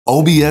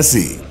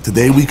OBSE.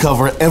 Today we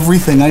cover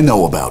everything I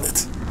know about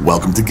it.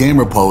 Welcome to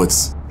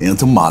GamerPoets and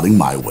to modding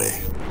my way.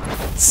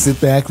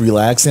 Sit back,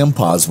 relax, and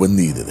pause when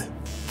needed.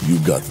 You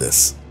got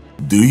this.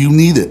 Do you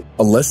need it?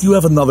 Unless you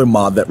have another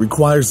mod that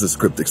requires the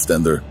script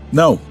extender.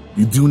 No,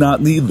 you do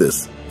not need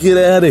this. Get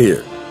out of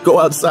here. Go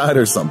outside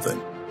or something.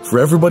 For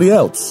everybody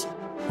else.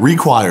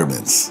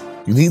 Requirements.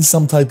 You need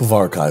some type of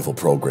archival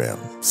program.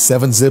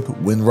 7-zip,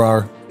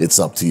 WinRAR, it's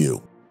up to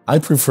you. I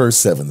prefer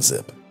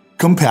 7-zip.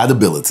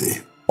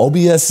 Compatibility.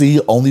 OBSE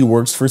only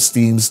works for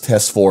Steam's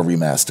TES4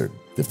 Remastered.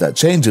 If that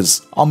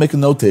changes, I'll make a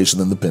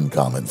notation in the pinned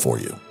comment for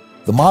you.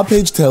 The mod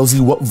page tells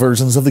you what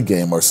versions of the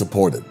game are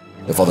supported.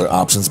 If other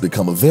options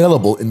become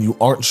available and you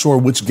aren't sure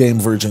which game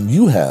version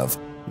you have,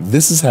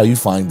 this is how you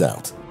find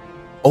out.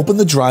 Open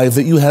the drive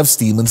that you have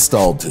Steam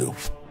installed to.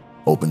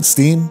 Open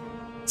Steam,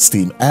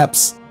 Steam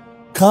Apps,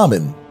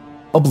 Common,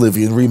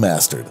 Oblivion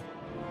Remastered.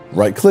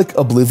 Right-click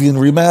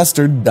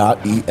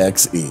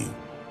OblivionRemastered.exe.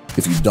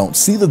 If you don't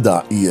see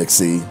the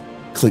 .exe,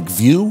 click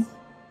View,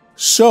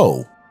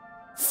 Show,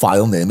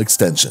 File Name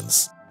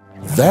Extensions.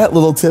 That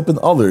little tip and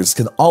others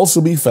can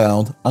also be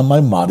found on my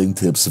modding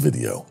tips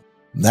video.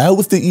 Now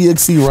with the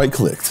exe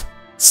right-clicked,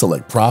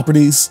 select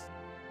Properties,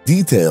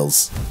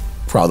 Details,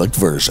 Product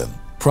Version.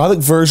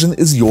 Product version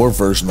is your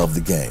version of the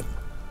game.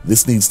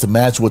 This needs to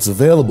match what's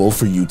available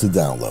for you to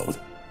download.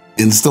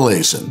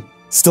 Installation.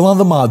 Still on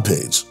the mod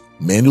page,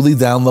 manually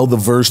download the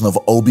version of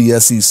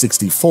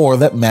OBSE64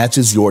 that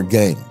matches your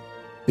game.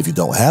 If you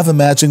don't have a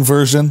matching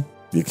version,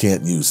 you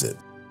can't use it.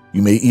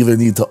 You may either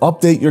need to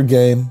update your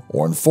game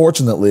or,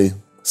 unfortunately,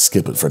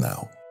 skip it for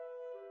now.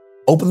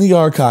 Open the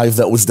archive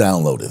that was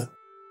downloaded.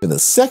 In the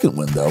second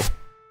window,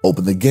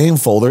 open the game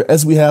folder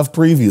as we have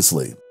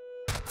previously.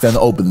 Then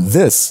open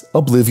this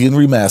Oblivion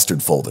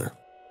Remastered folder.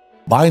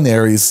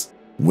 Binaries,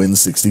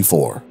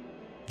 Win64.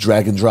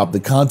 Drag and drop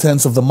the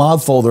contents of the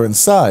mod folder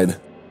inside.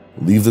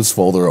 Leave this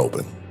folder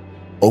open.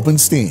 Open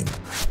Steam.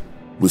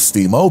 With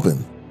Steam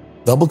open,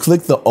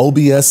 double-click the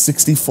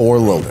OBSE64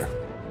 loader.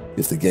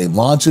 If the game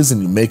launches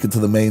and you make it to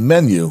the main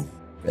menu,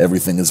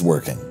 everything is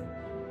working.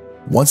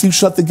 Once you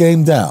shut the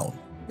game down,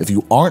 if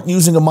you aren't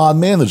using a mod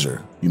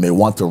manager, you may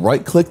want to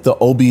right-click the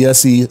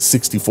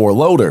OBSE64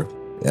 loader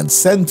and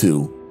send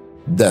to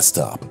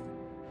Desktop.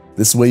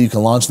 This way you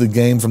can launch the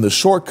game from the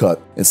shortcut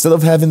instead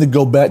of having to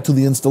go back to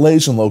the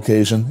installation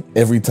location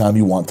every time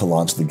you want to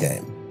launch the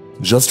game.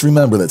 Just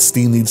remember that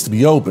Steam needs to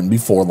be open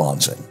before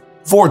launching.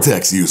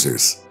 Vortex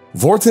Users.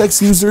 Vortex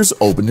Users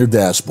open your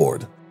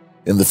dashboard.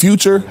 In the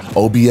future,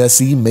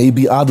 OBSE may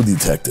be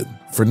auto-detected.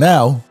 For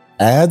now,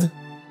 add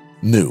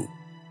New.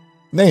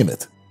 Name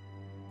it.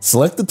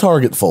 Select the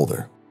target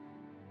folder.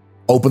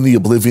 Open the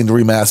Oblivion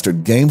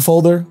Remastered game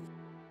folder.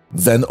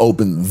 Then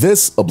open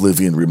this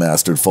Oblivion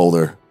Remastered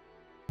folder.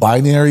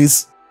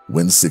 Binaries,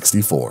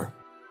 Win64.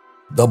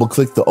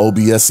 Double-click the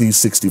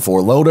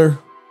OBSE64 loader.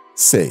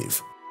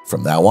 Save.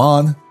 From now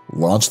on,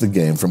 launch the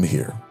game from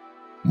here.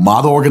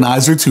 Mod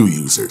Organizer 2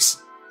 users.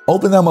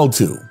 Open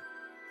MO2.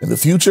 In the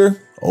future,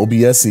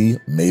 OBSE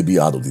may be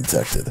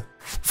auto-detected.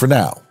 For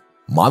now,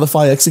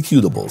 modify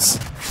executables.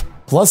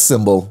 Plus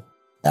symbol,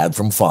 add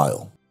from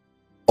file.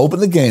 Open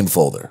the game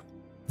folder.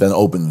 Then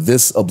open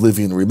this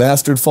Oblivion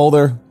Remastered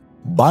folder,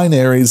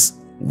 Binaries,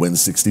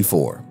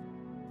 Win64.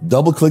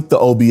 Double-click the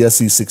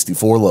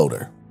OBSE64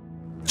 loader.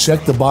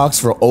 Check the box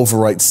for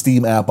Overwrite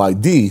Steam App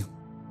ID.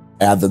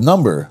 Add the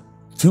number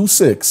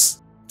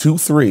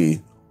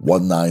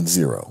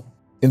 2623190.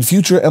 In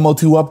future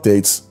MO2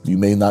 updates, you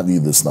may not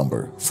need this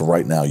number. For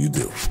right now, you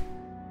do.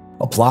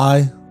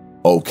 Apply.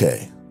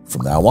 OK.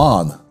 From now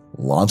on,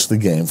 launch the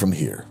game from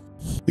here.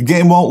 The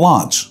game won't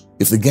launch.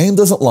 If the game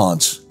doesn't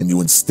launch and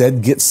you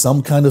instead get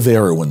some kind of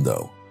error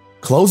window,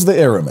 close the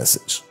error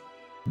message.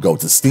 Go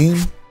to Steam,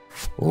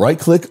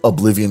 right-click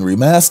Oblivion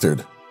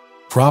Remastered,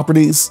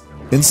 Properties,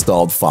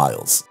 Installed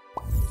Files.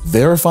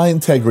 Verify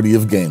integrity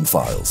of game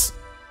files.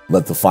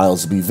 Let the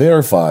files be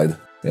verified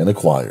and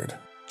acquired.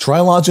 Try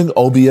launching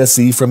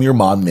OBSE from your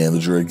mod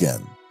manager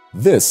again.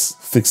 This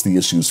fixed the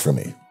issues for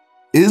me.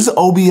 Is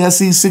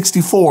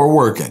OBSE64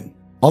 working?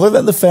 Other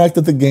than the fact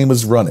that the game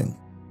is running,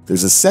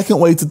 there's a second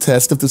way to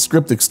test if the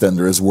script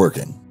extender is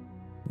working.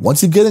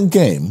 Once you get in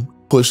game,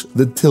 push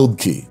the tilde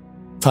key.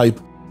 Type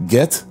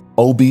get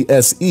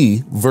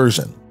OBSE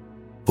version.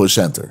 Push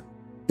enter.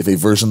 If a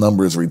version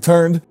number is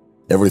returned,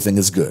 everything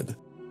is good.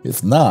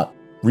 If not,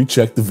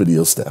 recheck the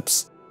video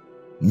steps.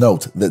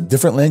 Note that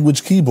different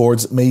language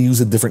keyboards may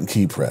use a different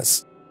key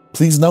press.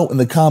 Please note in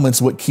the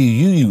comments what key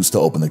you use to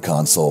open the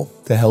console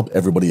to help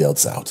everybody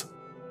else out.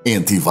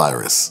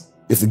 Antivirus.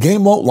 If the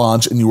game won't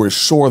launch and you are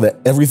sure that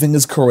everything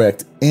is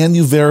correct and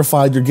you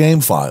verified your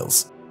game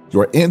files,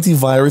 your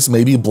antivirus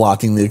may be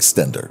blocking the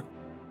extender.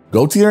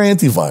 Go to your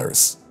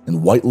antivirus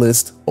and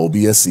whitelist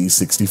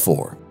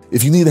OBSE64.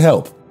 If you need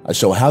help, I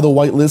show how to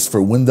whitelist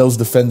for Windows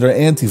Defender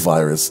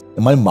antivirus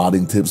in my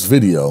modding tips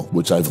video,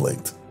 which I've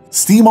linked.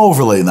 Steam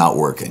overlay not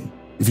working.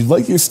 If you'd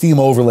like your Steam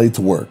overlay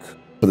to work,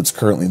 but it's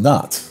currently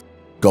not,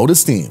 go to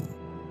Steam,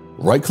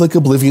 right-click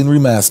Oblivion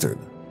Remastered,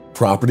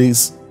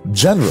 Properties,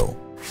 General,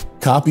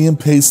 Copy and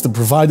paste the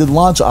provided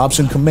launch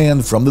option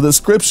command from the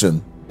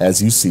description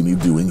as you see me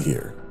doing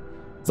here.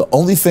 The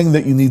only thing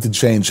that you need to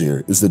change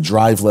here is the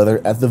drive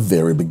letter at the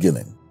very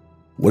beginning.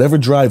 Whatever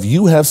drive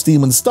you have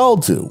Steam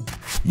installed to,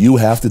 you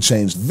have to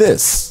change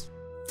this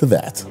to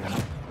that.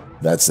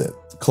 That's it.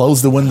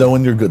 Close the window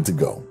and you're good to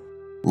go.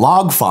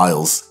 Log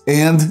files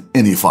and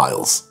ini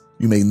files.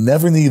 You may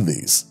never need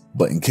these,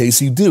 but in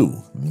case you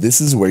do,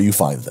 this is where you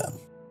find them.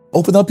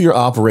 Open up your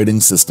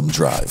operating system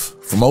drive.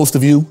 For most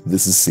of you,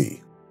 this is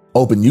C.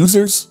 Open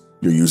Users,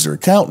 your user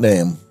account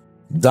name,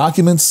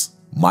 Documents,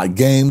 My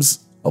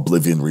Games,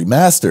 Oblivion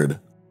Remastered,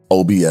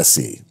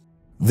 OBSE.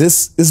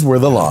 This is where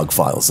the log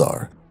files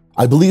are.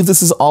 I believe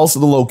this is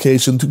also the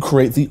location to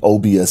create the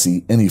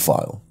OBSE ini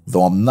file,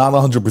 though I'm not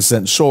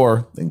 100%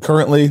 sure, and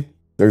currently,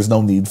 there's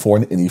no need for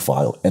an ini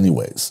file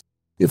anyways.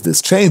 If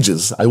this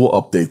changes, I will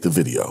update the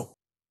video.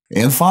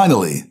 And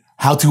finally,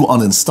 how to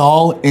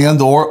uninstall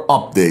and/or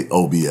update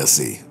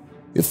OBSE.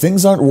 If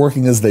things aren't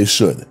working as they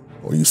should,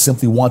 or you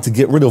simply want to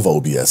get rid of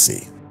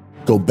OBSE,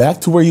 go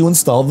back to where you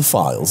installed the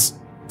files,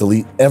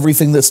 delete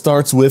everything that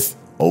starts with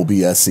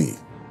OBSE,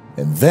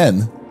 and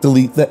then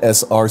delete the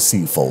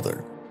SRC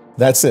folder.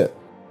 That's it.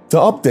 To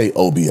update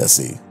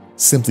OBSE,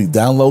 simply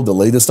download the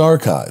latest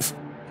archive,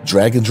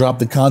 drag and drop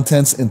the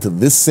contents into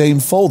this same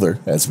folder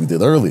as we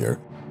did earlier,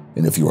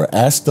 and if you are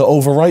asked to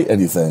overwrite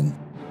anything,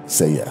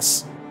 say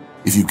yes.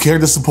 If you care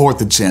to support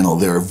the channel,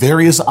 there are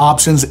various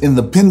options in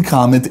the pinned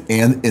comment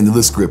and in the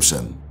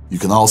description. You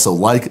can also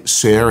like,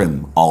 share,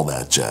 and all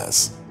that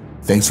jazz.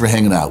 Thanks for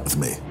hanging out with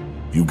me.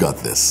 You got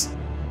this.